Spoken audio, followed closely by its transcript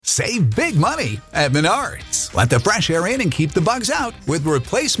Save big money at Menards. Let the fresh air in and keep the bugs out with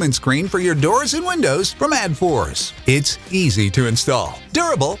replacement screen for your doors and windows from AdForce. It's easy to install,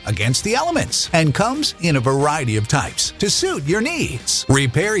 durable against the elements, and comes in a variety of types to suit your needs.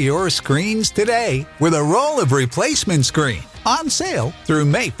 Repair your screens today with a roll of replacement screen on sale through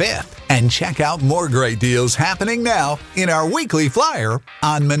May 5th. And check out more great deals happening now in our weekly flyer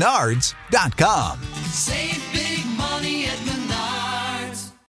on Menards.com. Save big money at Menards.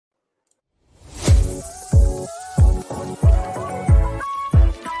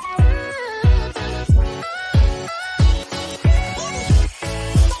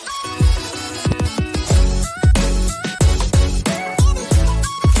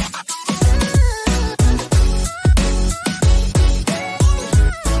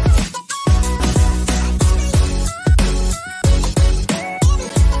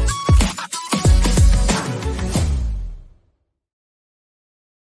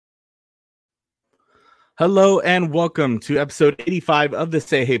 Hello and welcome to episode 85 of the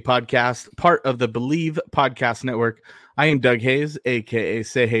Say Hey podcast, part of the Believe Podcast Network. I am Doug Hayes, aka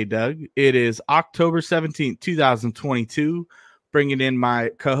Say Hey Doug. It is October 17th, 2022. Bringing in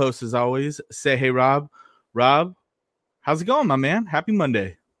my co-host as always, Say Hey Rob. Rob, how's it going, my man? Happy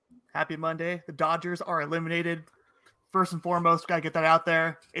Monday. Happy Monday. The Dodgers are eliminated. First and foremost, got to get that out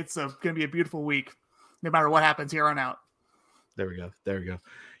there. It's going to be a beautiful week, no matter what happens here on out. There we go.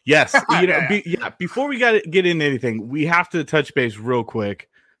 Yes, before we get into anything, we have to touch base real quick.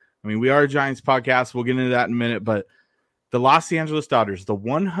 I mean, we are a Giants podcast. We'll get into that in a minute, but the Los Angeles Dodgers, the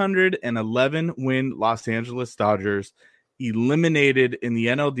 111-win Los Angeles Dodgers, eliminated in the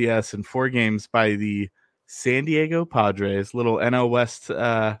NLDS in 4 games by the San Diego Padres. Little NL West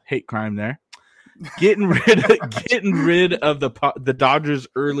hate crime there. Getting rid of the Dodgers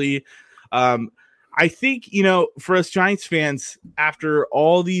early. I think, for us Giants fans, after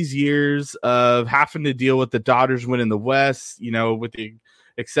all these years of having to deal with the Dodgers winning the West, with the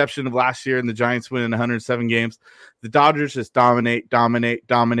exception of last year and the Giants winning 107 games, the Dodgers just dominate,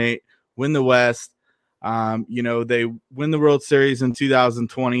 win the West. They win the World Series in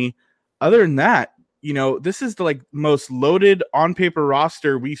 2020. Other than that, this is the most loaded on paper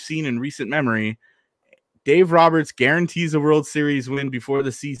roster we've seen in recent memory. Dave Roberts guarantees a World Series win before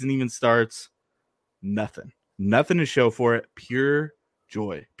the season even starts. Nothing to show for it. Pure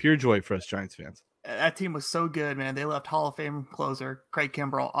joy for us Giants fans. That team was so good, man. They left Hall of Fame closer Craig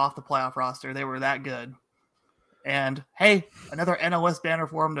Kimbrell off the playoff roster. They were that good. And hey, another NOS banner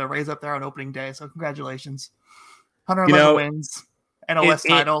for them to raise up there on opening day. So congratulations. 111 wins, NOS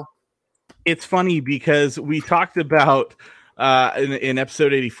title. It's funny because we talked about in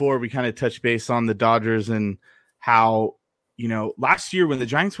episode 84, we kind of touched base on the Dodgers and how last year when the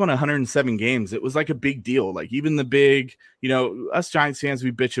Giants won 107 games, it was like a big deal. Like even the big, us Giants fans,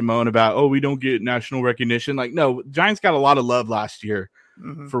 we bitch and moan about, we don't get national recognition. No, Giants got a lot of love last year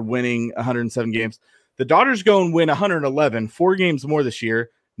for winning 107 games. The Dodgers go and win 111, 4 games more this year.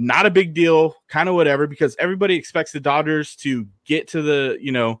 Not a big deal, kind of whatever, because everybody expects the Dodgers to get to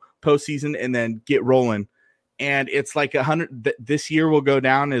the, postseason and then get rolling. And it's like 100. This year will go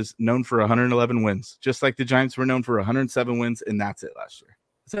down as known for 111 wins, just like the Giants were known for 107 wins, and that's it last year.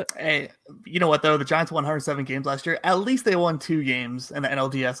 That's it. Hey, you know what though? The Giants won 107 games last year. At least they won 2 games in the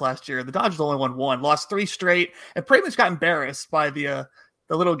NLDS last year. The Dodgers only won 1, lost 3 straight, and pretty much got embarrassed by the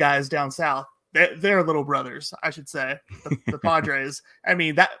little guys down south. They're little brothers, I should say. The Padres. I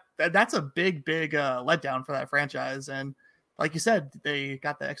mean that's a big letdown for that franchise. And like you said, they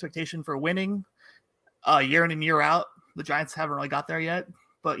got the expectation for winning. Year in and year out, the Giants haven't really got there yet.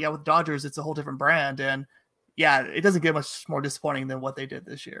 But yeah, with Dodgers, it's a whole different brand. And yeah, it doesn't get much more disappointing than what they did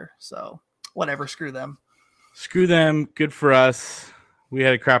this year. So whatever, screw them. Good for us. We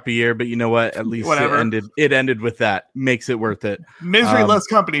had a crappy year, but you know what? At least it ended with that. Makes it worth it. Misery loves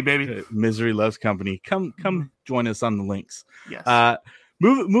company, baby. Misery loves company. Come join us on the links. Yes.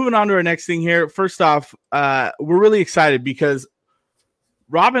 Moving on to our next thing here. First off, we're really excited because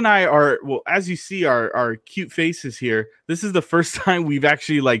Rob and I are, as you see our cute faces here, this is the first time we've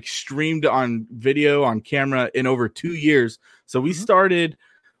actually streamed on video, on camera in over 2 years. So we started,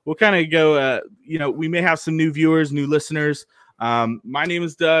 we'll kind of go, we may have some new viewers, new listeners. My name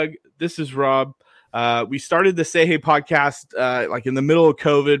is Doug. This is Rob. We started the Say Hey podcast in the middle of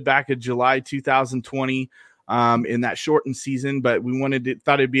COVID back in July 2020 in that shortened season, but we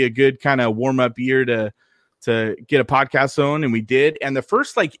thought it'd be a good kind of warm up year to get a podcast on, and we did. And the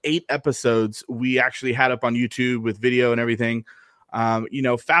first 8 episodes we actually had up on YouTube with video and everything.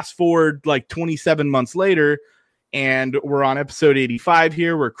 Fast forward 27 months later, and we're on episode 85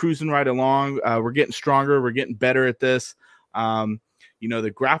 here. We're cruising right along. We're getting stronger. We're getting better at this.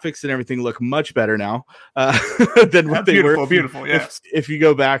 The graphics and everything look much better now than what they were. Beautiful, yes. If you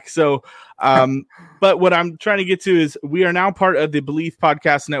go back. So, but what I'm trying to get to is we are now part of the Believe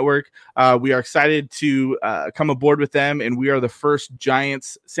Podcast Network. We are excited to come aboard with them, and we are the first San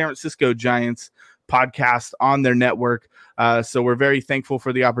Francisco Giants podcast on their network. So we're very thankful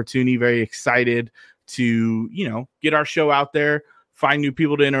for the opportunity, very excited to, get our show out there, find new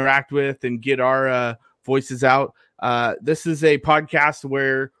people to interact with, and get our voices out. This is a podcast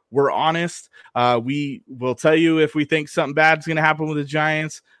where we're honest. We will tell you if we think something bad is going to happen with the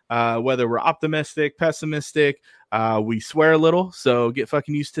Giants, whether we're optimistic, pessimistic. We swear a little, so get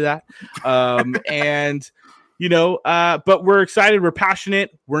fucking used to that. But we're excited. We're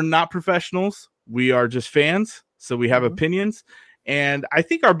passionate. We're not professionals. We are just fans. So we have opinions. And I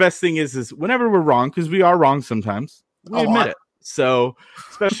think our best thing is whenever we're wrong, because we are wrong sometimes, we admit it. So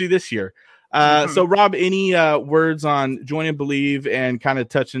especially this year. So Rob, any words on Join and Believe and kind of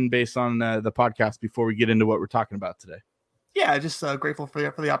touching base on the podcast before we get into what we're talking about today? Yeah, just grateful for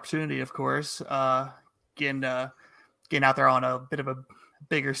the opportunity, of course. Getting out there on a bit of a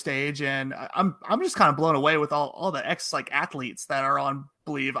bigger stage, and I'm just kind of blown away with all the athletes that are on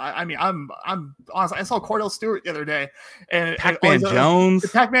Believe. I'm honestly, I saw Cordell Stewart the other day, and Pac-Man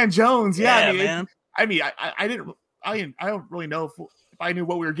Jones. Yeah, man. I don't really know if I knew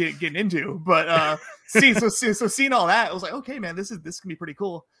what we were getting into, but seeing all that, I was like, okay, man, this can be pretty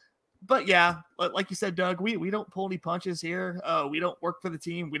cool. But yeah, like you said, Doug, we don't pull any punches here. We don't work for the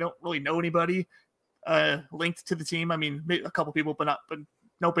team. We don't really know anybody linked to the team. I mean, maybe a couple people, but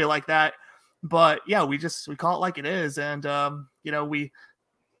nobody like that. But yeah, we call it like it is, and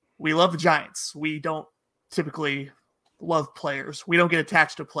we love the Giants. We don't typically love players. We don't get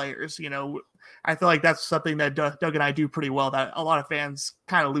attached to players. I feel like that's something that Doug and I do pretty well that a lot of fans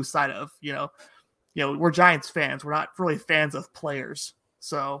kind of lose sight of. We're Giants fans. We're not really fans of players.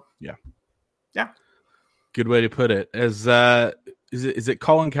 So yeah. Good way to put it. As is it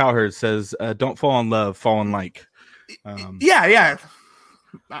Colin Cowherd says, "Don't fall in love, fall in like." Yeah.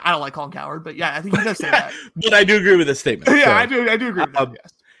 I don't like Colin Cowherd, but yeah, I think he does say that. But I do agree with this statement. Yeah, I do agree with that.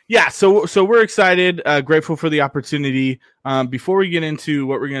 Yes. Yeah, so we're excited, grateful for the opportunity. Before we get into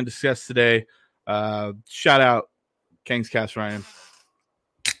what we're going to discuss today, shout out Kang's Cast Ryan.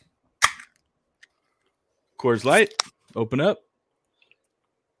 Coors Light, open up.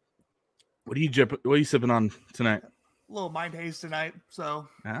 What are you sipping on tonight? A little Mind Haze tonight. So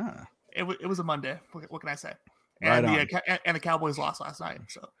it was a Monday. What can I say? And the Cowboys lost last night.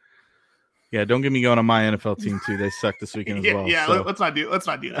 So yeah, don't get me going on my NFL team too. They suck this weekend as well. Yeah, so. let's not do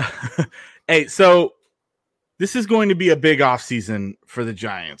that. Hey, so this is going to be a big offseason for the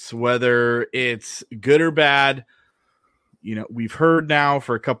Giants, whether it's good or bad. We've heard now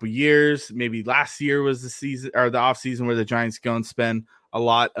for a couple years, maybe last year was the season or the offseason where the Giants go and spend a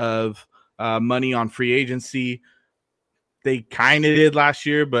lot of money on free agency. They kind of did last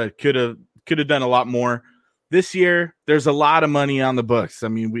year, but could have done a lot more. This year, there's a lot of money on the books. I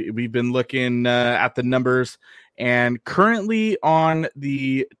mean, we've been looking at the numbers, and currently on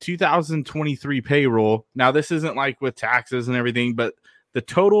the 2023 payroll, now this isn't like with taxes and everything, but the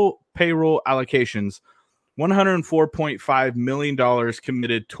total payroll allocations, $104.5 million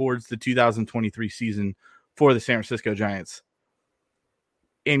committed towards the 2023 season for the San Francisco Giants.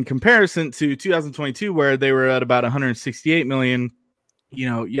 In comparison to 2022, where they were at about 168 million,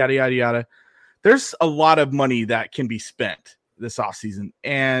 yada, yada, yada. There's a lot of money that can be spent this offseason.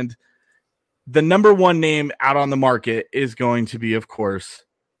 And the number one name out on the market is going to be, of course,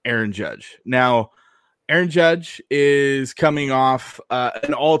 Aaron Judge. Now, Aaron Judge is coming off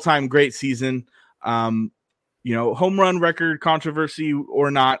an all-time great season. Home run record, controversy or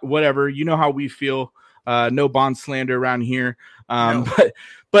not, whatever. You know how we feel. No bond slander around here. No.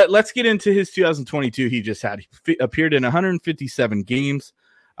 But let's get into his 2022 he just had. He appeared in 157 games.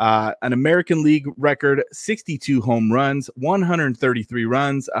 An American League record, 62 home runs, 133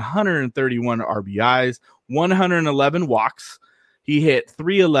 runs, 131 RBIs, 111 walks. He hit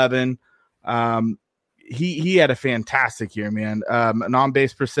 311. He had a fantastic year, man. An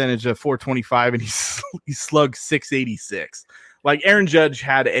on-base percentage of 425, and he slugged 686. Like, Aaron Judge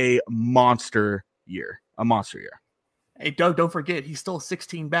had a monster year. Hey, Doug, don't forget, he stole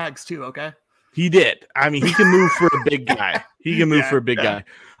 16 bags too, okay? He did. I mean, he can move for a big guy. Guy.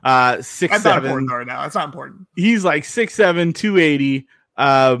 6'7". That's not important right now. That's not important. He's like 6'7", 280.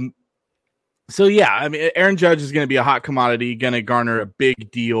 So yeah, I mean, Aaron Judge is going to be a hot commodity, going to garner a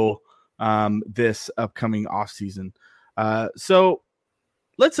big deal this upcoming offseason. So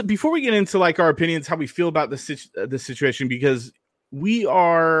before we get into like our opinions, how we feel about the situation, because we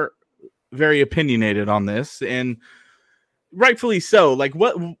are very opinionated on this, and rightfully so. Like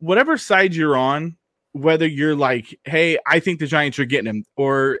whatever side you're on, whether you're like, hey, I think the Giants are getting him,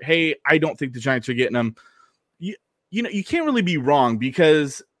 or hey, I don't think the Giants are getting him. You know, you can't really be wrong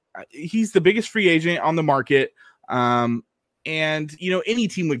because he's the biggest free agent on the market. And, you know, any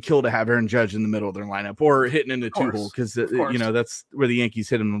team would kill to have Aaron Judge in the middle of their lineup or hitting in the 2-hole because, you know, that's where the Yankees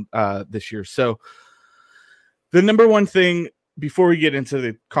hit him this year. So the number one thing before we get into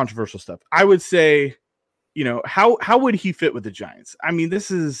the controversial stuff, I would say, you know, how would he fit with the Giants? I mean, this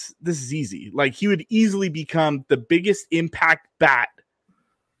is easy. Like, he would easily become the biggest impact bat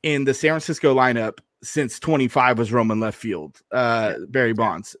in the San Francisco lineup since 25 was Roman left field, Barry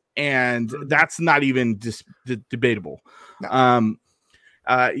Bonds. And that's not even just debatable. No.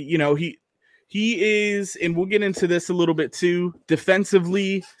 You know, he is, and we'll get into this a little bit too.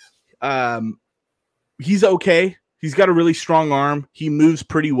 Defensively, he's okay. He's got a really strong arm. He moves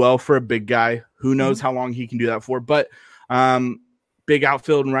pretty well for a big guy. Who knows how long he can do that for? But big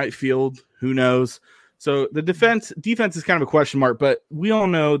outfield and right field, who knows? So the defense is kind of a question mark. But we all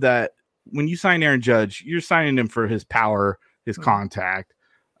know that when you sign Aaron Judge, you're signing him for his power, his contact.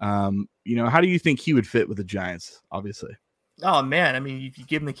 You know, how do you think he would fit with the Giants? Obviously. Oh man, I mean, if you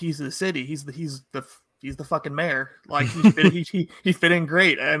give him the keys to the city, he's the fucking mayor. Like he fit in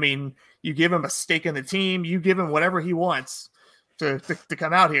great. I mean, you give him a stake in the team, you give him whatever he wants to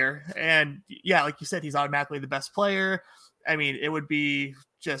come out here, and yeah, like you said, he's automatically the best player. I mean, it would be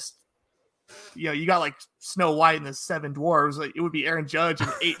just, you know, you got like Snow White and the Seven Dwarves. Like, it would be Aaron Judge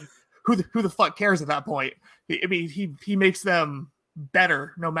and 8. Who the fuck cares at that point? I mean, he makes them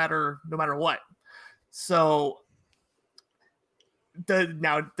better no matter what. So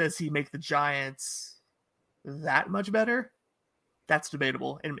now, does he make the Giants that much better? That's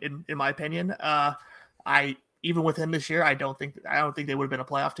debatable in my opinion. I even with him this year, I don't think they would have been a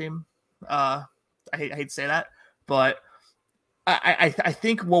playoff team. I hate to say that, but I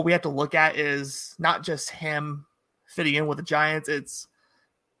think what we have to look at is not just him fitting in with the Giants. It's,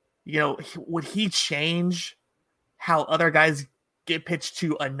 you know, would he change how other guys get pitched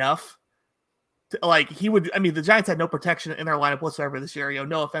to enough? Like, he would. I mean, the Giants had no protection in their lineup whatsoever this year. You know,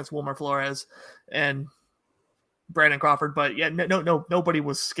 no offense, Wilmer Flores and Brandon Crawford, but yeah, nobody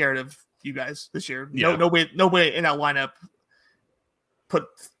was scared of you guys this year. Yeah. Nobody in that lineup put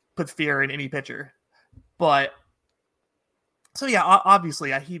fear in any pitcher. But so yeah,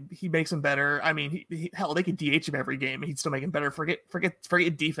 obviously, he makes him better. I mean, hell, they could DH him every game and he'd still make him better. Forget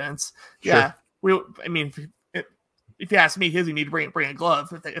defense. Sure. Yeah, I mean, if you ask me, he need to bring a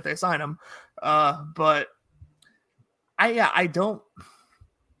glove if they sign him. But I don't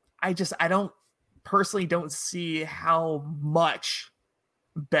personally don't see how much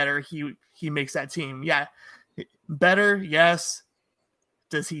better he makes that team. Yeah, better, yes.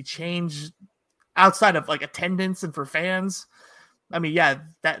 Does he change outside of like attendance and for fans? I mean, yeah,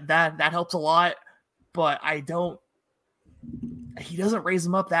 that helps a lot, but he doesn't raise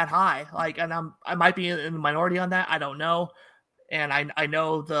them up that high. Like, and I might be in the minority on that. I don't know. And I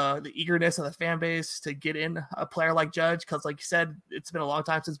know the eagerness of the fan base to get in a player like Judge, because like you said, it's been a long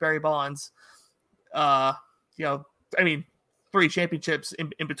time since Barry Bonds. You know, I mean, 3 championships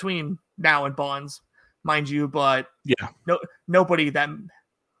in between now and Bonds, mind you, but yeah, nobody that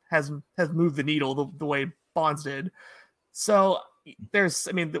has moved the needle the way Bonds did. So there's,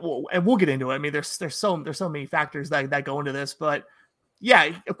 I mean, and we'll get into it. I mean, there's so many factors that go into this, but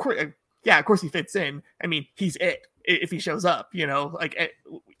yeah, of course he fits in. I mean, he's it if he shows up, you know, like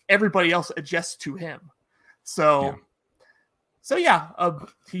everybody else adjusts to him. So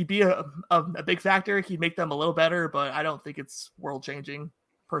he'd be a big factor. He'd make them a little better, but I don't think it's world changing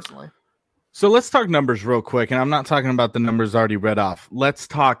personally. So let's talk numbers real quick. And I'm not talking about the numbers already read off. Let's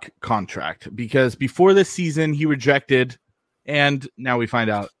talk contract, because before this season he rejected, and now we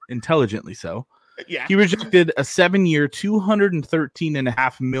find out intelligently so. Yeah. He rejected a 7-year,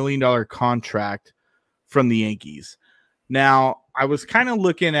 $213.5 million contract from the Yankees. Now, I was kind of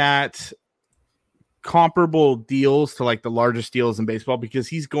looking at comparable deals to like the largest deals in baseball, because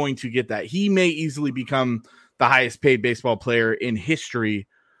he's going to get that. He may easily become the highest paid baseball player in history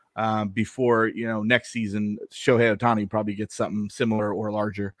before, you know, next season. Shohei Ohtani probably gets something similar or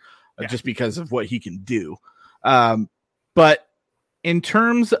larger just because of what he can do. But in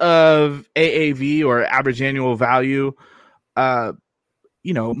terms of AAV, or average annual value,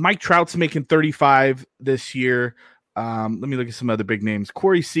 you know, Mike Trout's making 35 this year. Let me look at some other big names.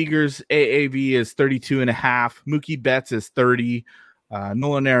 Corey Seager's AAV is 32.5. Mookie Betts is 30.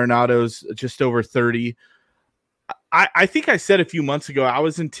 Nolan Arenado's just over 30. I think I said a few months ago, I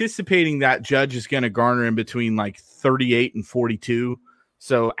was anticipating that Judge is going to garner in between like 38 and 42.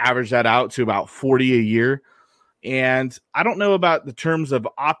 So average that out to about 40 a year. And I don't know about the terms of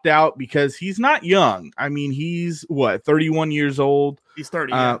opt out because he's not young. I mean, he's 31 years old. He's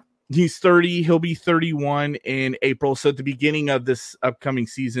 30. Yeah. He's 30. He'll be 31 in April. So at the beginning of this upcoming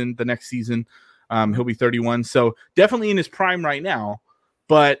season, the next season, he'll be 31. So definitely in his prime right now.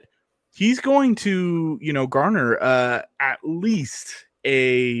 But he's going to, garner at least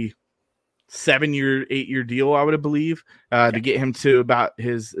a 7-year, 8-year deal, I would believe, to get him to about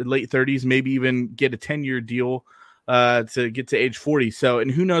his late 30s, maybe even get a 10-year deal to get to age 40. So,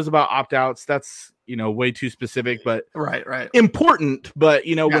 and who knows about opt-outs? That's, way too specific, but right. Important. But,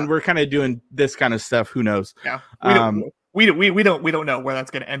 when we're kind of doing this kind of stuff, who knows? Yeah. We don't know where that's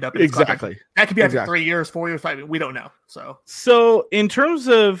going to end up. Exactly. That could be after 3 years, 4 years, 5 years. We don't know. So in terms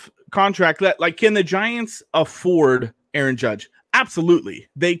of contract, can the Giants afford Aaron Judge? Absolutely.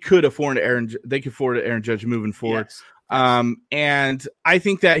 They could afford Aaron Judge moving forward. Yes. And I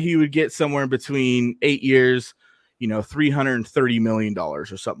think that he would get somewhere in between 8 years, $330 million or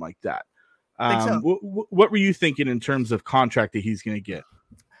something like that. What were you thinking in terms of contract that he's going to get?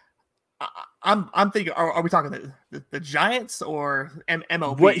 I'm thinking, are we talking the Giants or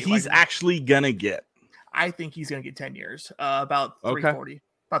MLB? What he's actually going to get? I think he's going to get 10 years, about 340. Okay.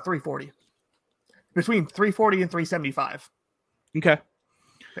 About 340. Between 340 and 375. Okay.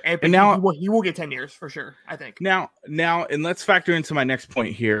 And now he will get 10 years for sure, I think. Now, and let's factor into my next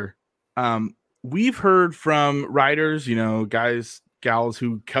point here. We've heard from writers, guys, gals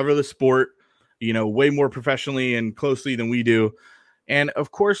who cover the sport, way more professionally and closely than we do. And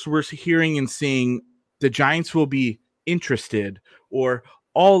of course, we're hearing and seeing the Giants will be interested or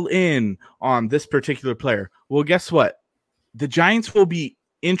all in on this particular player. Well, guess what? The Giants will be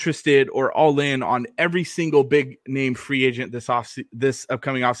interested or all in on every single big name free agent this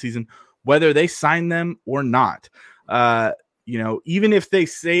upcoming offseason, whether they sign them or not. Even if they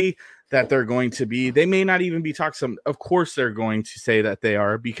say that they're going to be, they may not even be talking. Of course, they're going to say that they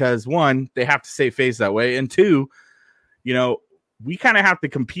are because one, they have to save face that way. And two, we kind of have to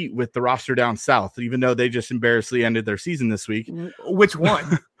compete with the roster down south, even though they just embarrassingly ended their season this week. Which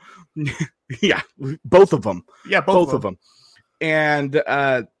one? Yeah, both of them. Yeah, both of them. And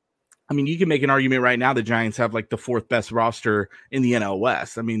you can make an argument right now the Giants have like the fourth best roster in the NL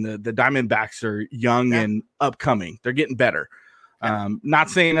West. I mean, the Diamondbacks are young and upcoming. They're getting better.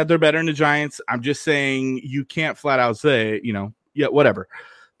 Not saying that they're better than the Giants. I'm just saying you can't flat out say, whatever.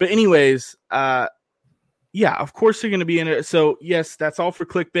 But anyways, of course they're going to be in it. So yes, that's all for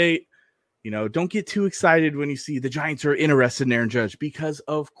clickbait. Don't get too excited when you see the Giants are interested in Aaron Judge because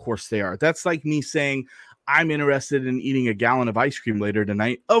of course they are. That's like me saying I'm interested in eating a gallon of ice cream later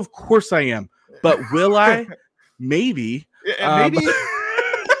tonight. Of course I am. But will I? Maybe. Maybe.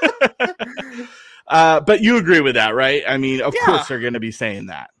 But you agree with that, right? I mean, of course they're going to be saying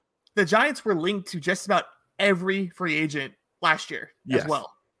that. The Giants were linked to just about every free agent last year as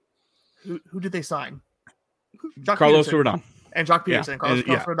well. Who did they sign? Carlos Rodon. And Jock Peterson. Carlos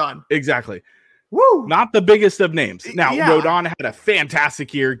Rodon. Exactly. Woo! Not the biggest of names. Now, Rodon had a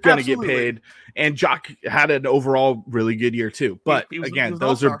fantastic year, going to get paid, and Jock had an overall really good year too. But he was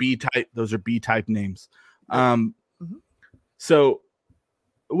those are B type. Those are B type names. So,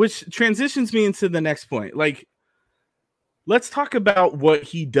 which transitions me into the next point. Let's talk about what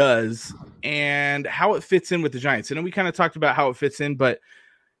he does and how it fits in with the Giants. And we kind of talked about how it fits in, but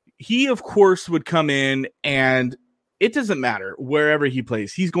he, of course, would come in, and it doesn't matter wherever he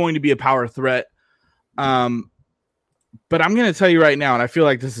plays. He's going to be a power threat. But I'm going to tell you right now, and I feel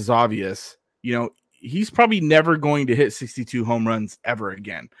like this is obvious, he's probably never going to hit 62 home runs ever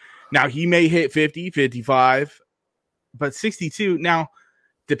again. Now, he may hit 50, 55, but 62 now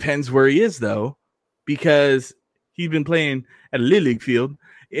depends where he is, though, because he's been playing at a Little League field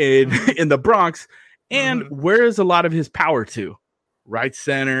in the Bronx. And where is a lot of his power to? Right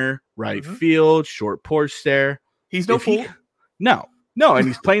center, right field, short porch there. He's no fool. No, and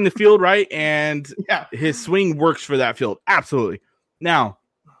he's playing the field right, and his swing works for that field. Absolutely. Now,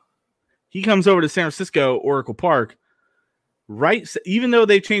 he comes over to San Francisco, Oracle Park, right? Even though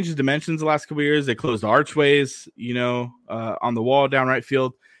they changed his dimensions the last couple of years, they closed the archways, on the wall down right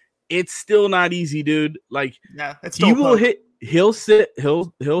field. It's still not easy, dude. It's still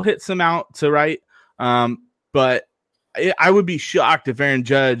he'll hit some out to right. But I would be shocked if Aaron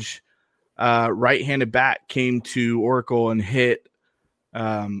Judge, right-handed bat, came to Oracle and hit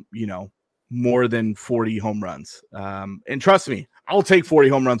more than 40 home runs. And trust me, I'll take 40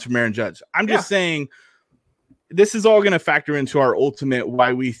 home runs from Aaron Judge. I'm just saying this is all going to factor into our ultimate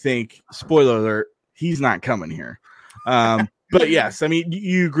why we think, spoiler alert, he's not coming here. But yes, I mean,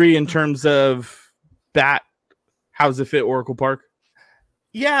 you agree in terms of bat, how does it fit Oracle Park?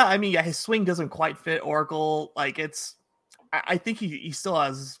 Yeah, I mean, yeah, his swing doesn't quite fit Oracle. Like I think he still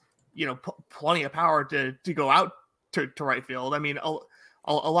has, plenty of power to go out to right field. I mean,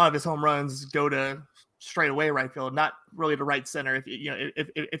 a lot of his home runs go to straight away right field, not really to right center.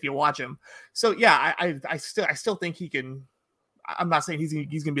 If you watch him, so yeah, I still think he can. I'm not saying he's going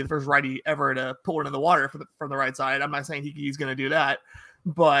to be the first righty ever to pull one in the water from the right side. I'm not saying he's going to do that,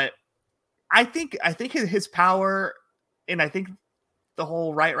 but I think his power, and I think the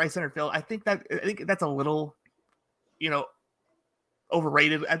whole right center field, I think that's a little,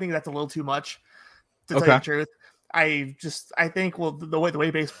 overrated. I think that's a little too much, to tell you the truth. I think the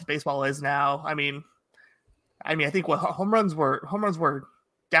way baseball is now. I mean, I think what home runs were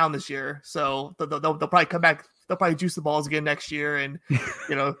down this year, so they'll probably come back. They'll probably juice the balls again next year, and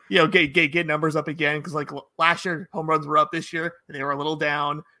get numbers up again, because like last year home runs were up, this year and they were a little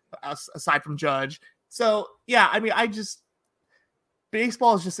down, aside from Judge. So yeah, I mean,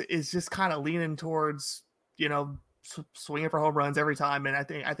 baseball is just kind of leaning towards swinging for home runs every time, and I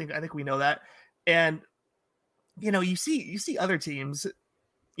think we know that. And you see other teams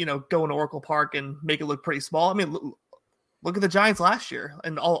go into Oracle Park and make it look pretty small. I mean, look at the Giants last year,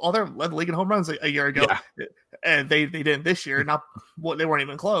 and all their led the league in home runs a year ago, and they didn't this year. Not what, they weren't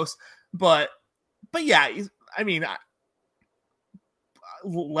even close. But yeah, I mean,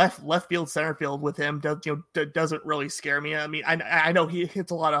 left field, center field with him doesn't really scare me. I mean, I know he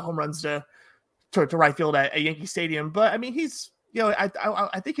hits a lot of home runs to right field at Yankee Stadium, but I mean, he's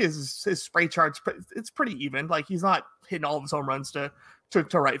I think his spray chart's it's pretty even. Like, he's not hitting all of his home runs to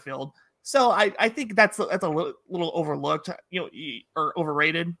right field. So I think that's a little overlooked, or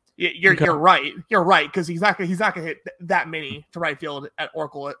overrated. You're right. You're right, because he's not gonna hit that many to right field at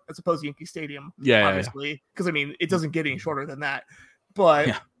Oracle as opposed to Yankee Stadium. Obviously, because I mean, it doesn't get any shorter than that.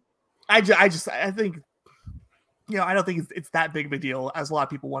 But I think I don't think it's that big of a deal as a lot of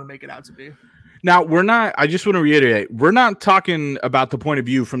people want to make it out to be. Now, I just want to reiterate, we're not talking about the point of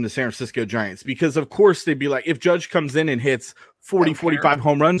view from the San Francisco Giants, because of course they'd be like, if Judge comes in and hits 40, 45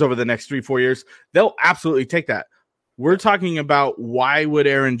 home runs over the next 3-4 years, they'll absolutely take that. We're talking about, why would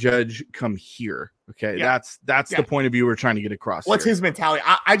Aaron Judge come here? Okay. Yeah. That's the point of view we're trying to get across. What's his mentality?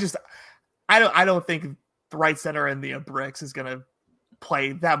 I don't think the right center and the bricks is going to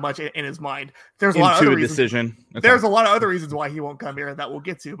play that much in his mind. There's a lot of other reasons. There's a lot of other reasons why he won't come here that we'll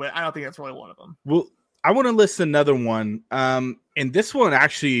get to, but I don't think that's really one of them. Well, I want to list another one, and this one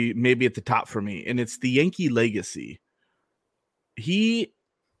actually may be at the top for me, and it's the Yankee legacy. He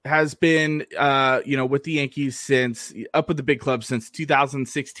has been, with the Yankees up with the big club since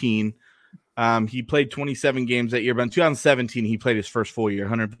 2016. He played 27 games that year, but in 2017 he played his first full year,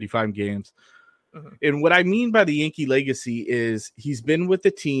 155 games. And what I mean by the Yankee legacy is he's been with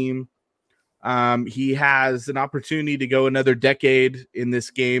the team. He has an opportunity to go another decade in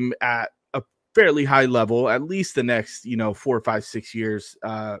this game at a fairly high level, at least the next, 4, 5, 6 years,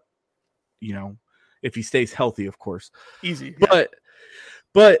 if he stays healthy, of course. Easy. Yeah.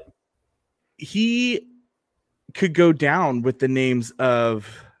 But he could go down with the names of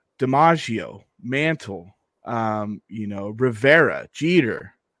DiMaggio, Mantle, Rivera,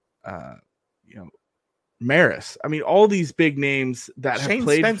 Jeter, Maris. I mean, all these big names that Shane have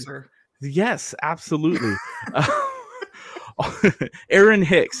played. Spencer. Yes, absolutely. Aaron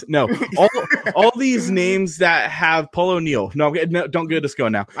Hicks. No, all these names that have Paul O'Neill. No, don't get us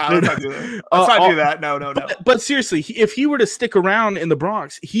going now. Let's not do that. No. But seriously, if he were to stick around in the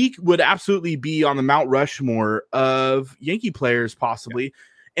Bronx, he would absolutely be on the Mount Rushmore of Yankee players, possibly.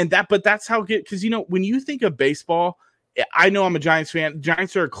 Yeah. But that's how because when you think of baseball, I know I'm a Giants fan.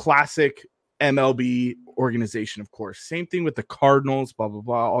 Giants are a classic MLB organization, of course. Same thing with the Cardinals, blah, blah,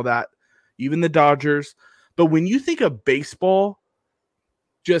 blah, all that. Even the Dodgers. But when you think of baseball,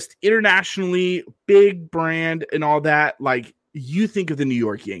 just internationally, big brand and all that, like, you think of the New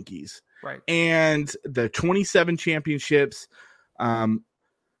York Yankees. Right. And the 27 championships.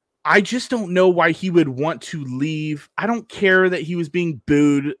 I just don't know why he would want to leave. I don't care that he was being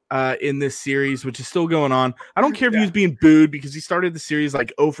booed in this series, which is still going on. I don't care if he was being booed because he started the series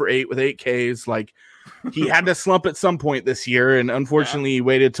like 0 for 8 with 8 Ks. Like, he had to slump at some point this year, and unfortunately he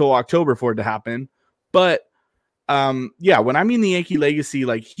waited till October for it to happen. But when I mean the Yankee legacy,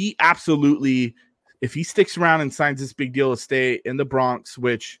 like, he absolutely, if he sticks around and signs this big deal to stay in the Bronx,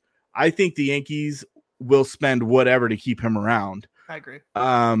 which I think the Yankees will spend whatever to keep him around. I agree.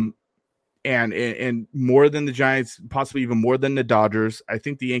 And more than the Giants, possibly even more than the Dodgers. I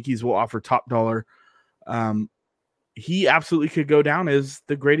think the Yankees will offer top dollar. He absolutely could go down as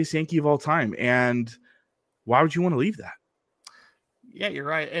the greatest Yankee of all time. And why would you want to leave that? Yeah, you're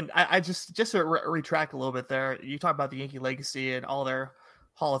right. And I just to retract a little bit there, you talk about the Yankee legacy and all their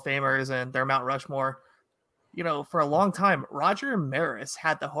Hall of Famers and their Mount Rushmore. You know, for a long time, Roger Maris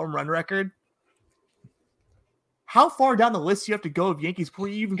had the home run record. How far down the list do you have to go of Yankees before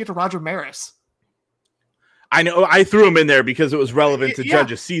you even get to Roger Maris? I know I threw him in there because it was relevant to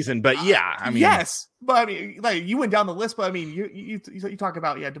Judge's season, but yeah, I mean, yes, but I mean, like you went down the list, but I mean, you talk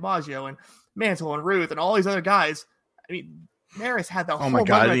about DiMaggio and Mantle and Ruth and all these other guys. I mean, Maris had the my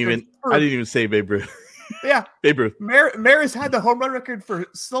God, I didn't even say Babe Ruth. Yeah, Babe Ruth. Maris had the home run record for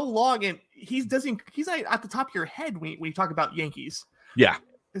so long, and he's not at the top of your head when you talk about Yankees. Yeah.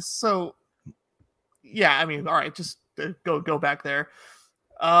 So, yeah, I mean, all right, just go back there.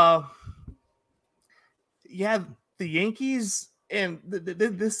 Yeah, the Yankees, and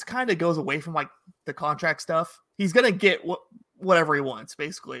this kind of goes away from like the contract stuff. He's gonna get whatever he wants,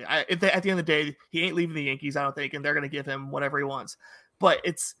 basically. At the end of the day, he ain't leaving the Yankees, I don't think, and they're gonna give him whatever he wants. But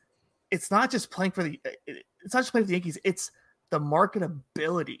it's not just playing for the Yankees. It's the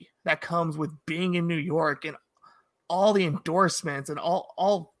marketability that comes with being in New York and all the endorsements and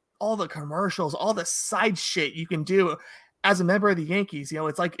all the commercials, all the side shit you can do as a member of the Yankees. You know,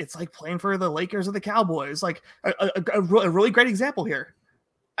 it's like playing for the Lakers or the Cowboys. Like a really great example here.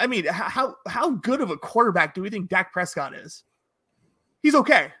 I mean, how good of a quarterback do we think Dak Prescott is? He's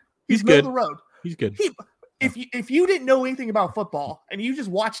okay. He's middle of the road. He's good. If you didn't know anything about football and you just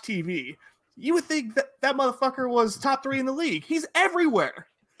watch TV, you would think that motherfucker was top 3 in the league. He's everywhere.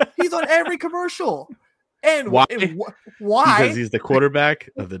 He's on every commercial. And why? Why? Because he's the quarterback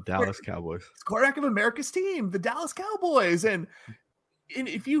of the Dallas Cowboys. He's quarterback of America's team, the Dallas Cowboys. And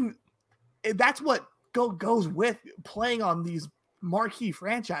that's what goes with playing on these marquee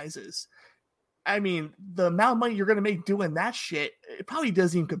franchises. I mean, the amount of money you're going to make doing that shit, it probably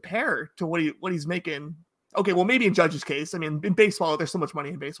doesn't even compare to what he's making. Okay, well, maybe in Judge's case. I mean, in baseball, there's so much money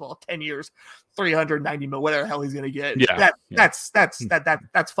in baseball. 10 years, 390 mil, whatever the hell he's going to get. Yeah, that's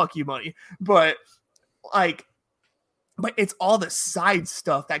fuck you money. But it's all the side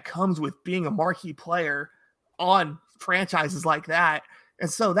stuff that comes with being a marquee player on franchises like that. And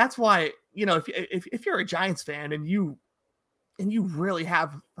so that's why, you know, if you're a Giants fan and you really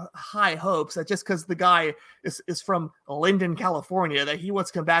have high hopes that just because the guy is from Linden, California, that he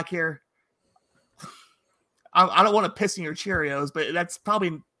wants to come back here. I don't want to piss in your Cheerios, but that's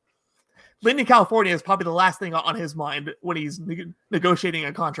probably Linden, California is probably the last thing on his mind when he's negotiating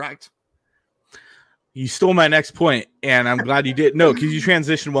a contract. You stole my next point, and I'm glad you did. No, because you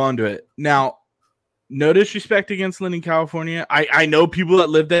transitioned well into it. Now, no disrespect against Linden, California. I know people that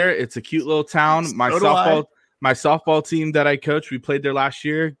live there. It's a cute little town. My softball team that I coach, we played there last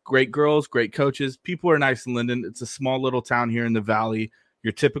year. Great girls, great coaches. People are nice in Linden. It's a small little town here in the Valley.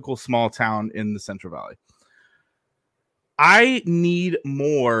 Your typical small town in the Central Valley. I need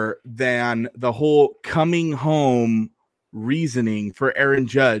more than the whole coming home reasoning for Aaron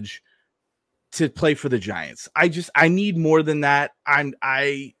Judge to play for the Giants. I need more than that.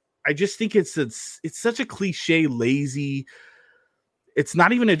 I just think it's such a cliche, lazy. It's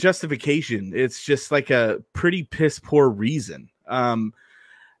not even a justification. It's just like a pretty piss poor reason.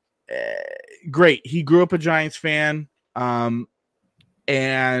 Great. He grew up a Giants fan.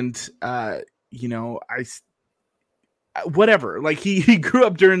 Whatever. Like he grew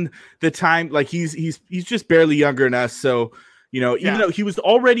up during the time, like he's just barely younger than us. So, even though he was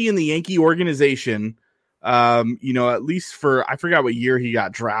already in the Yankee organization, at least for, I forgot what year he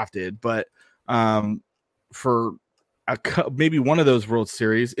got drafted, but for maybe one of those World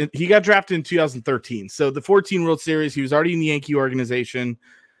Series, he got drafted in 2013. So the 14 World Series, he was already in the Yankee organization.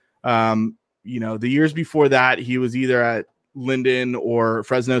 The years before that, he was either at Linden or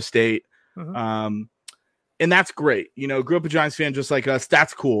Fresno State. Mm-hmm. And that's great. Grew up a Giants fan just like us.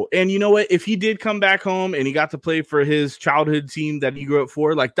 That's cool. And you know what? If he did come back home and he got to play for his childhood team that he grew up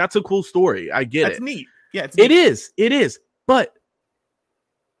for, like, that's a cool story. I get it. That's neat. Yeah, it is. It is. But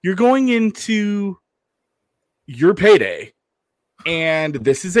you're going into your payday, and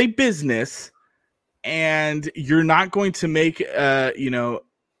this is a business, and you're not going to make, an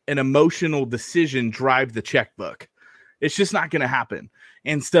emotional decision drive the checkbook. It's just not going to happen.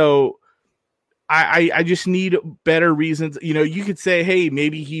 And so I just need better reasons. You could say, hey,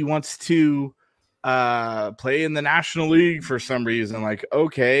 maybe he wants to play in the National League for some reason. Like,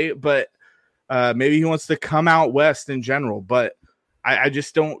 okay, but maybe he wants to come out west in general. But I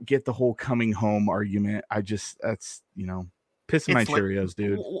just don't get the whole coming home argument. That's pissing my Cheerios,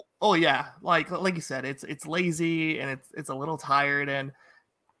 dude. Oh yeah, like you said, it's lazy and it's a little tired. And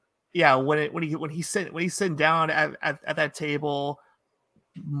yeah, when he's sitting down at that table,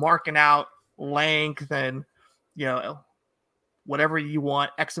 marking out length and whatever you want,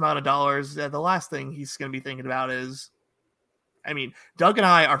 X amount of dollars, the last thing he's going to be thinking about is I mean, Doug and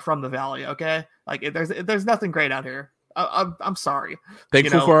I are from the Valley, okay? Like, there's nothing great out here. I'm sorry.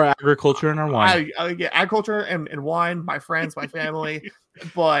 Thankful for our agriculture and our wine. I get agriculture and wine, my friends, my family.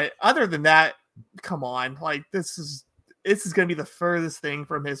 But other than that, come on. Like, this is going to be the furthest thing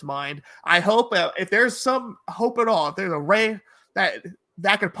from his mind. I hope if there's some hope at all, if there's a ray that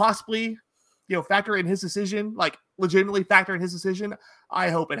could possibly, factor in his decision, like legitimately factor in his decision, I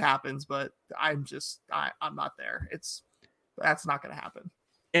hope it happens. But I'm not there. That's not going to happen.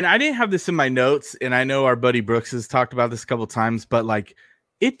 And I didn't have this in my notes, and I know our buddy Brooks has talked about this a couple times, but like,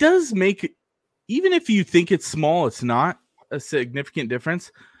 it does make, even if you think it's small, it's not a significant difference.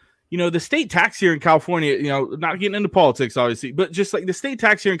 The state tax here in California, not getting into politics, obviously, but just like the state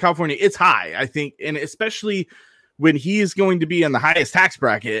tax here in California, it's high, I think. And especially when he is going to be in the highest tax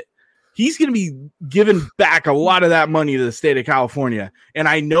bracket, he's going to be giving back a lot of that money to the state of California. And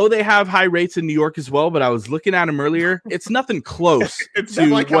I know they have high rates in New York as well, but I was looking at them earlier. It's nothing close to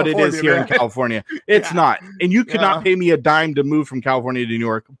like what it is here in California. It's not. And you could not pay me a dime to move from California to New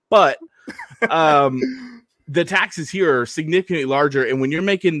York, but the taxes here are significantly larger. And when you're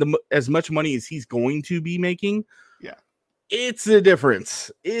making as much money as he's going to be making, it's a difference.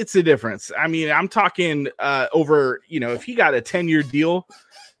 It's a difference. I mean, I'm talking over, if he got a 10-year deal,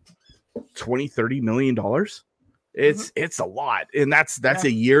 $20-30 million. It's a lot, and that's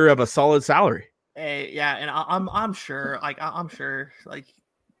a year of a solid salary. Hey, and I'm sure, I'm sure,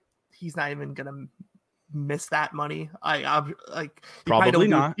 he's not even gonna miss that money. I'm like, probably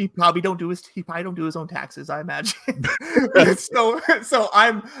not. He probably don't do his own taxes, I imagine. so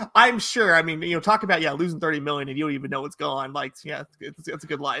I'm sure. I mean, talk about losing 30 million and you don't even know what's going on. Like, it's a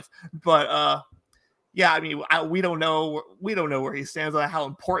good life, but I mean, we don't know where he stands, on how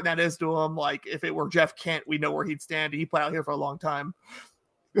important that is to him. Like, if it were Jeff Kent, we know where he'd stand. He played out here for a long time.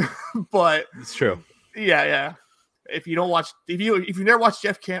 But it's true. Yeah. If you never watched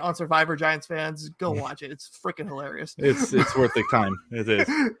Jeff Kent on Survivor, Giants fans, go watch it. It's freaking hilarious. It's worth the time. It is.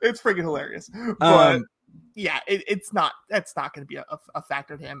 It's freaking hilarious. But that's not going to be a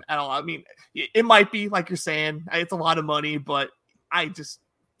factor to him at all. I mean, it might be, like you're saying, it's a lot of money, but no,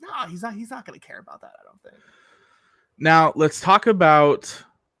 he's not going to care about that, I don't think. Now, let's talk about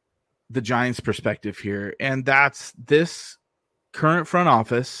the Giants' perspective here, and that's this current front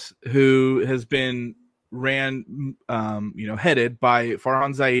office who has been headed by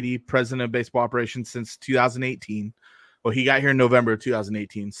Farhan Zaidi, president of baseball operations since 2018. Well, he got here in November of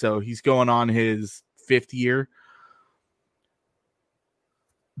 2018, so he's going on his 5th year.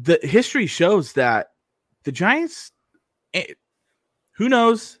 The history shows that the Giants, who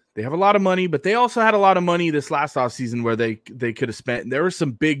knows? They have a lot of money, but they also had a lot of money this last offseason where they could have spent. There were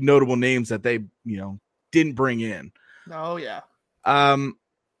some big notable names that they, didn't bring in. Oh, yeah.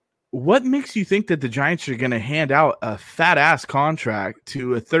 What makes you think that the Giants are going to hand out a fat-ass contract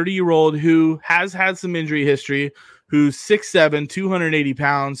to a 30-year-old who has had some injury history, who's 6'7", 280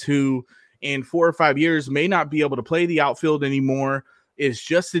 pounds, who in 4 or 5 years may not be able to play the outfield anymore, is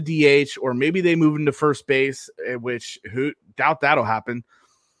just a DH, or maybe they move into first base, which who doubt that'll happen.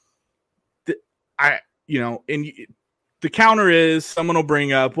 And the counter is someone will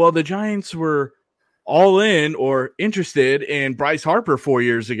bring up, well, the Giants were all in or interested in Bryce Harper 4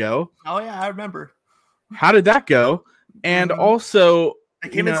 years ago. Oh yeah, I remember. How did that go? And also, I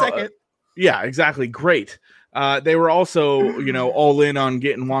came in second. Yeah, exactly. Great. They were also, all in on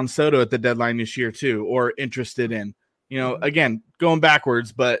getting Juan Soto at the deadline this year too, or interested in, again, going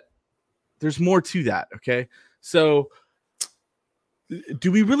backwards, but there's more to that. Okay. So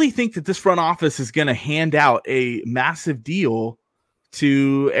do we really think that this front office is going to hand out a massive deal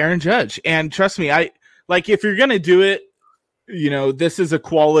to Aaron Judge? And trust me, if you're going to do it, this is a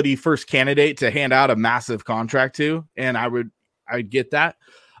quality first candidate to hand out a massive contract to. And I'd get that.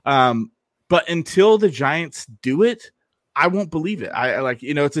 But until the Giants do it, I won't believe it.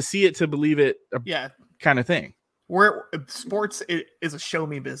 It's a see it to believe it kind of thing. Where sports is a show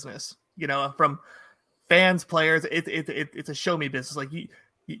me business, from fans, players, it's a show me business. Like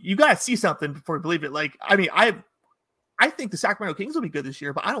you got to see something before you believe it. Like, I mean, I think the Sacramento Kings will be good this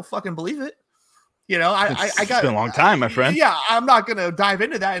year, but I don't fucking believe it. It's been a long time, my friend. Yeah, I'm not going to dive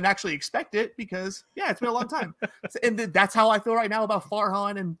into that and actually expect it because it's been a long time. And that's how I feel right now about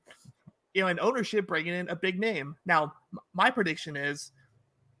Farhan and, and ownership bringing in a big name. Now, my prediction is,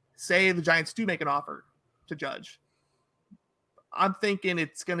 say the Giants do make an offer to Judge. I'm thinking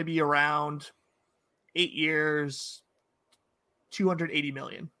it's going to be around 8 years, $280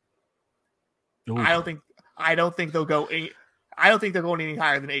 million. Ooh. I don't think they'll go. I don't think they're going any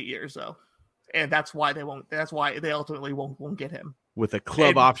higher than 8 years though, and that's why they won't. That's why they ultimately won't get him. with a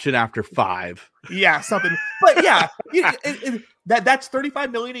club option after 5. Yeah, something. But yeah, that's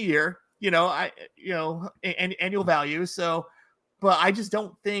 $35 million a year. Annual value. So, but I just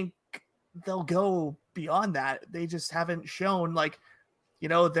don't think they'll go beyond that. They just haven't shown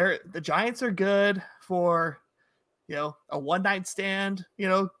the Giants are good for a one night stand.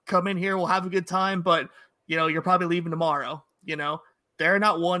 Come in here, we'll have a good time, but you're probably leaving tomorrow. They're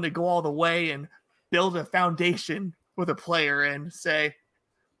not one to go all the way and build a foundation with a player and say,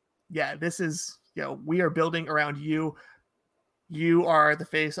 yeah, this is, we are building around you. You are the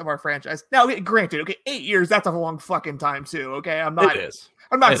face of our franchise. Now, granted, 8 years, that's a long fucking time too. Okay. I'm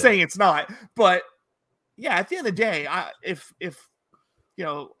not saying it's not, but yeah, at the end of the day, if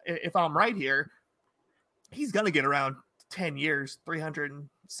I'm right here, he's going to get around 10 years,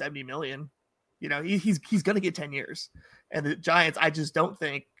 370 million. He's going to get 10 years. And the Giants, I just don't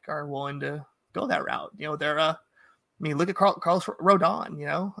think are willing to go that route. They're, look at Carlos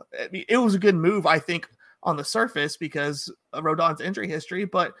Rodon, it was a good move, I think, on the surface because of Rodon's injury history,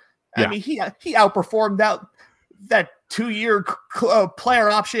 but he outperformed that 2-year player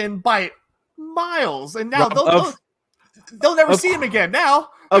option by miles. And now they'll never see him again now.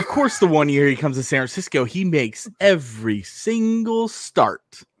 Of course, the 1 year he comes to San Francisco, he makes every single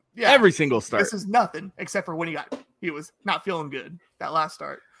start. Yeah, every single start. This is nothing except for when he was not feeling good that last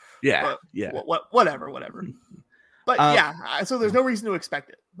start. Yeah, whatever. But so there's no reason to expect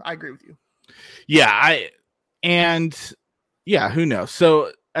it. I agree with you. Yeah, who knows?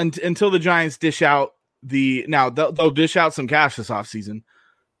 So until the Giants dish out they'll dish out some cash this offseason,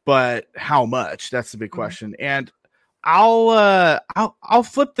 but how much? That's the big question. And I'll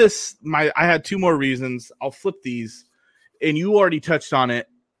flip this. I had 2 more reasons. I'll flip these, and you already touched on it.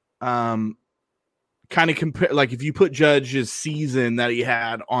 Kind of compare, like if you put Judge's season that he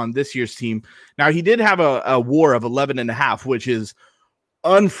had on this year's team. Now he did have a WAR of 11.5, which is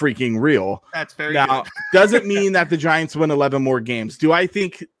unfreaking real. That's very now good. Doesn't mean that the Giants win 11 more games. Do I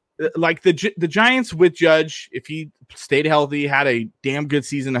think like the Giants with Judge, if he stayed healthy, had a damn good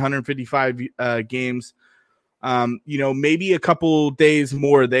season, 155 games, maybe a couple days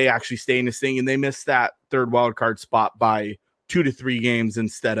more, they actually stay in this thing and they miss that third wild card spot by 2 to 3 games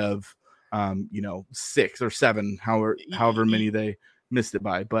instead of 6 or 7, however many they missed it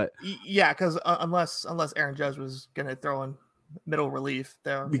by. But yeah, because unless Aaron Judge was gonna throw in middle relief,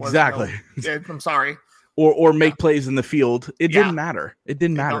 there exactly. I'm sorry. Or make plays in the field. It didn't matter. It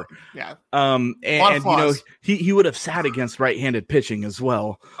didn't matter. Yeah. And he would have sat against right-handed pitching as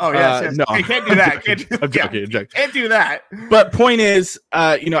well. Oh yes. No, you can't do that. I'm joking. Can't do that. But point is,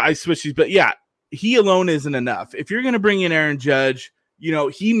 I switched these, but yeah, he alone isn't enough. If you're going to bring in Aaron Judge,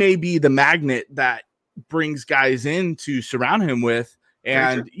 he may be the magnet that brings guys in to surround him with.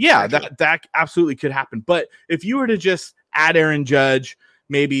 And that absolutely could happen. But if you were to just add Aaron Judge,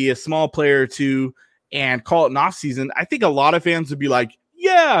 maybe a small player or two, and call it an off season, I think a lot of fans would be like,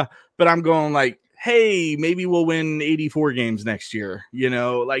 yeah, but I'm going like, hey, maybe we'll win 84 games next year.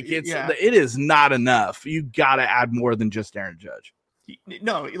 It is not enough. You got to add more than just Aaron Judge.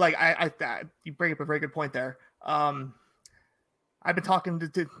 No, like I you bring up a very good point there. I've been talking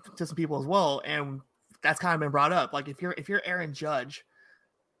to some people as well, and that's kind of been brought up. Like if you're Aaron Judge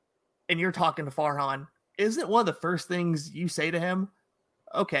and you're talking to Farhan, isn't one of the first things you say to him,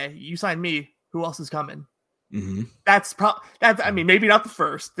 okay, you signed me, who else is coming? Mm-hmm. That's maybe not the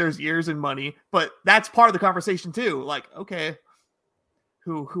first. There's years and money, but that's part of the conversation too. Like, okay,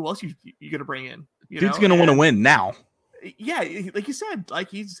 who else you gonna bring in? Dude's gonna want to win now. Yeah, like you said,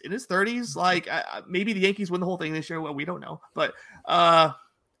 like he's in his 30s. Like maybe the Yankees win the whole thing this year. Well, we don't know, but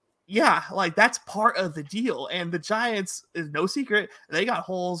yeah, like that's part of the deal. And the Giants is no secret; they got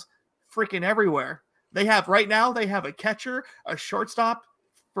holes freaking everywhere. They have a catcher, a shortstop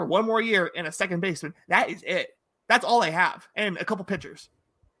for 1 more year, and a second baseman. That is it. That's all they have, and a couple pitchers.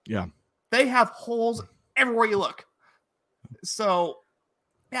 Yeah, they have holes everywhere you look. So.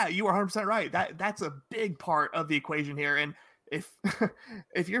 Yeah, you are 100% right. That's a big part of the equation here. And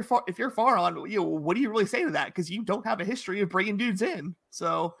if you're far on, what do you really say to that? Because you don't have a history of bringing dudes in.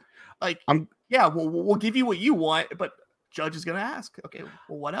 So, we'll give you what you want, but Judge is going to ask, okay,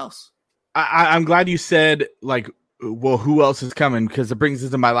 well, what else? I'm glad you said who else is coming? Because it brings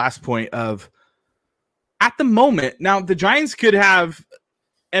us to my last point of at the moment. Now the Giants could have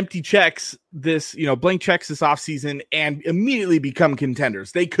empty checks blank checks this offseason and immediately become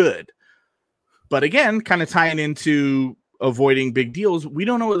contenders. They could. But again, kind of tying into avoiding big deals, we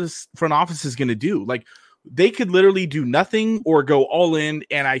don't know what this front office is going to do. Like they could literally do nothing or go all in.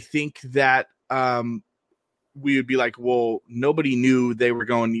 And I think that we would be like, well, nobody knew they were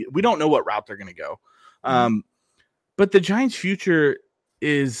going. We don't know what route they're going to go. But But the Giants' future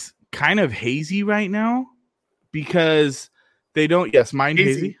is kind of hazy right now because they don't. Yes, mind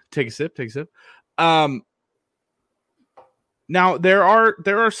hazy. Take a sip. Now there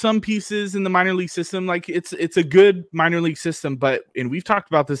are some pieces in the minor league system, like it's a good minor league system, but and we've talked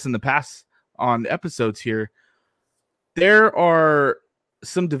about this in the past on episodes here. There are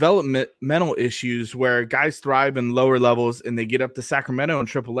some developmental issues where guys thrive in lower levels and they get up to Sacramento and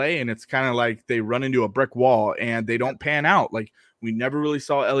AAA, and it's kind of like they run into a brick wall and they don't pan out. Like we never really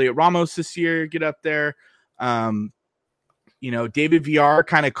saw Elliot Ramos this year get up there. David VR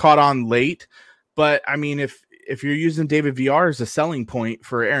kind of caught on late, but I mean, if you're using David VR as a selling point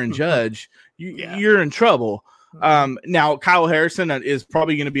for Aaron Judge, you're in trouble. Now Kyle Harrison is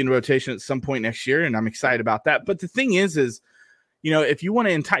probably going to be in rotation at some point next year, and I'm excited about that. But the thing is, if you want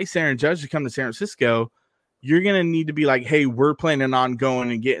to entice Aaron Judge to come to San Francisco, you're going to need to be like, hey, we're planning on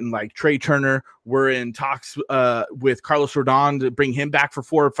going and getting like Trey Turner. We're in talks with Carlos Rodon to bring him back for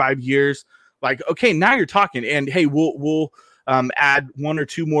 4 or 5 years. Like, okay, now you're talking. And hey, we'll add 1 or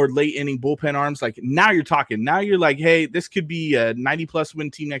 2 more late inning bullpen arms. Like now you're talking. Now you're like, hey, this could be a 90+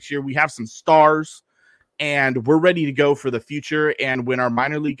 win team next year. We have some stars and we're ready to go for the future. And when our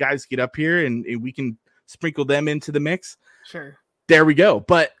minor league guys get up here and we can sprinkle them into the mix. Sure. There we go.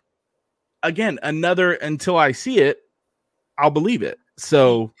 But again, until I see it, I'll believe it.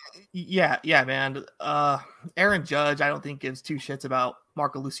 So yeah, man. Aaron Judge, I don't think gives 2 shits about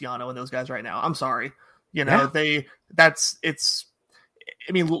Marco Luciano and those guys right now. I'm sorry. Look at the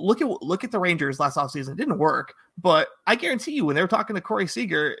Rangers last offseason. It didn't work, but I guarantee you when they were talking to Corey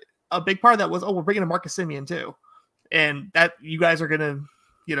Seager, a big part of that was, we're bringing in Marcus Semien too. And that you guys are going to,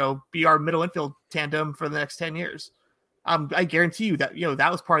 be our middle infield tandem for the next 10 years. I guarantee you that,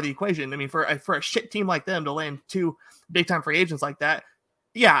 that was part of the equation. I mean, for a shit team like them to land 2 big time free agents like that.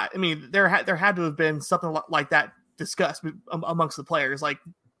 Yeah. I mean, there had to have been something like that discussed amongst the players.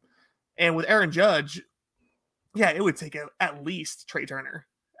 And with Aaron Judge, yeah, it would take at least Trey Turner.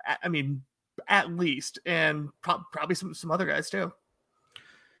 I mean, at least, and probably some other guys too.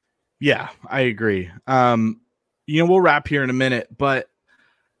 Yeah, I agree. We'll wrap here in a minute, but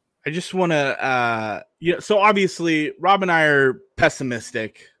I just want to, so obviously Rob and I are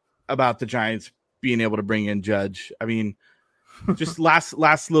pessimistic about the Giants being able to bring in Judge. I mean, just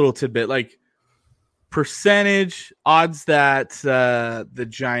last little tidbit, like percentage odds that the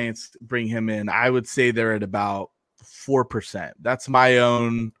Giants bring him in, I would say they're at about 4%. That's my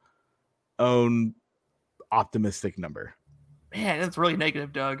own optimistic number. Man, that's really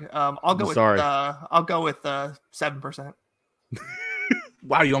negative, Doug. I'll go with 7%.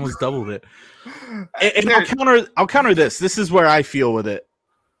 Wow, you almost doubled it. And I'll counter this. This is where I feel with it.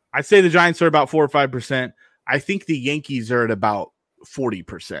 I'd say the Giants are about 4 or 5%. I think the Yankees are at about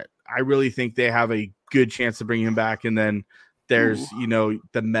 40%. I really think they have a good chance to bring him back. And then there's,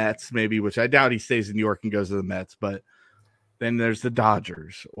 the Mets maybe, which I doubt he stays in New York and goes to the Mets. But then there's the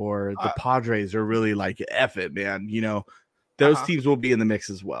Dodgers or the Padres are really like, F it, man. Those teams will be in the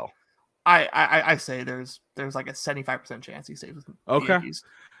mix as well. I say there's like a 75% chance he stays with the Yankees.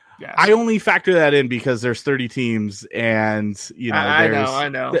 Yeah. I only factor that in because there's 30 teams and I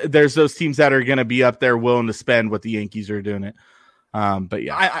know. There's those teams that are going to be up there willing to spend what the Yankees are doing it. But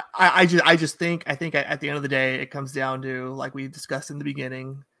yeah, I think at the end of the day, it comes down to, like we discussed in the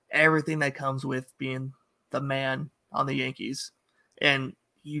beginning, everything that comes with being the man on the Yankees, and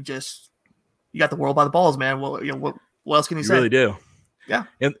you got the world by the balls, man. Well, what else can you say? Really do. Yeah.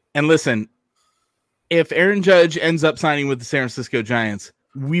 And listen, if Aaron Judge ends up signing with the San Francisco Giants,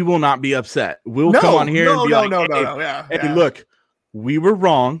 we will not be upset. We'll come on here and be like, hey, look, we were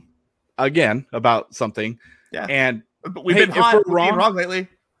wrong again about something. Yeah. And but we've been wrong lately.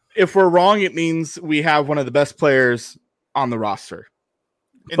 If we're wrong, it means we have one of the best players on the roster.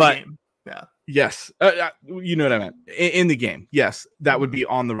 In the game. Yeah. Yes. You know what I meant. In the game. Yes. That would be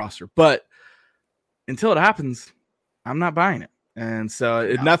on the roster. But until it happens, I'm not buying it. And so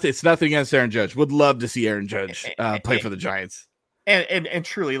it's nothing against Aaron Judge. Would love to see Aaron Judge play for the Giants. And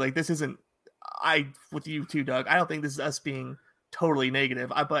truly, like, this isn't with you too, Doug. I don't think this is us being totally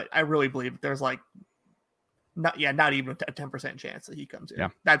negative. But I really believe there's like not even a 10% chance that he comes in. Yeah.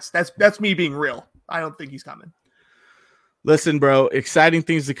 That's me being real. I don't think he's coming. Listen, bro, exciting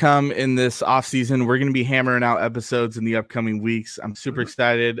things to come in this offseason. We're going to be hammering out episodes in the upcoming weeks. I'm super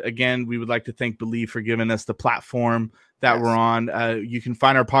excited. Again, we would like to thank Believe for giving us the platform that we're on. You can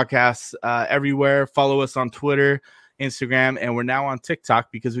find our podcasts everywhere. Follow us on Twitter, Instagram, and we're now on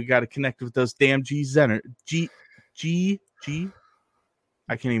TikTok because we got to connect with those damn I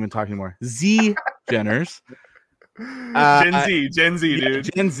can't even talk anymore. Z Jenners. Gen Z,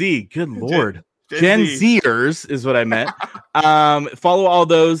 dude. Gen Z. Good Lord. Gen Zers is what I meant. Follow all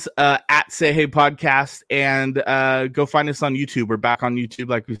those at Say Hey Podcast, and go find us on YouTube. We're back on YouTube,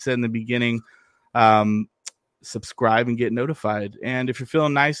 like we said in the beginning. Subscribe and get notified. And if you're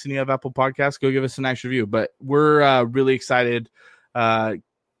feeling nice and you have Apple Podcasts, go give us a nice review. But we're really excited. Ask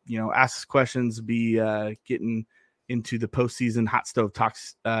us questions, be getting into the postseason hot stove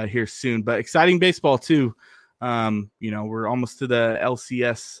talks here soon. But exciting baseball too. We're almost to the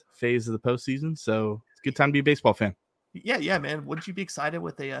LCS phase of the postseason, so it's a good time to be a baseball fan. Yeah, man. Wouldn't you be excited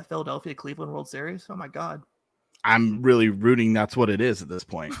with a Philadelphia Cleveland World Series? Oh my God. I'm really rooting that's what it is at this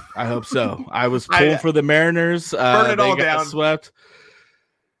point. I hope so. I was pulling for the Mariners. Burn it all down. Swept.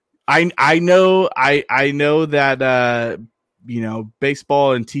 I know that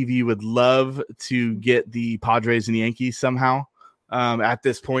baseball and TV would love to get the Padres and Yankees somehow at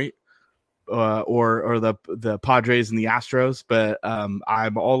this point, or the Padres and the Astros. But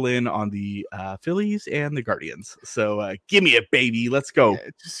I'm all in on the Phillies and the Guardians. So give me it, baby. Let's go. Yeah,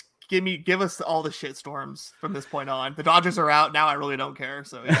 just give us all the shit storms from this point on. The Dodgers are out now. I really don't care.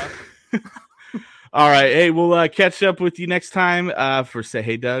 So yeah. All right. Hey, we'll catch up with you next time for Say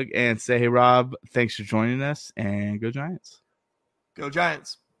Hey Doug and Say Hey Rob. Thanks for joining us, and go Giants. Go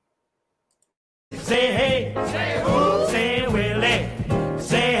Giants. Say hey, say who, say Willie,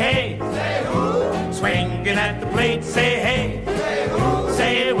 say hey, say who, swinging at the plate, say hey, say who,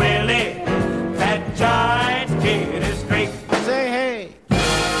 say Willie, that Giants kid is great, say hey.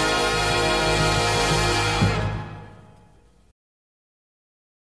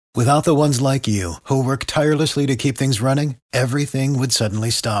 Without the ones like you, who work tirelessly to keep things running, everything would suddenly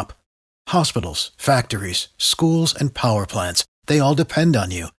stop. Hospitals, factories, schools, and power plants, they all depend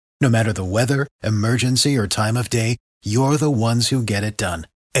on you. No matter the weather, emergency, or time of day, you're the ones who get it done.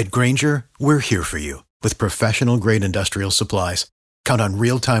 At Grainger, we're here for you with professional-grade industrial supplies. Count on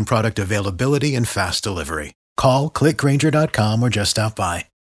real-time product availability and fast delivery. Call, click Grainger.com, or just stop by.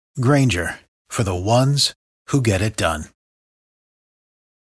 Grainger, for the ones who get it done.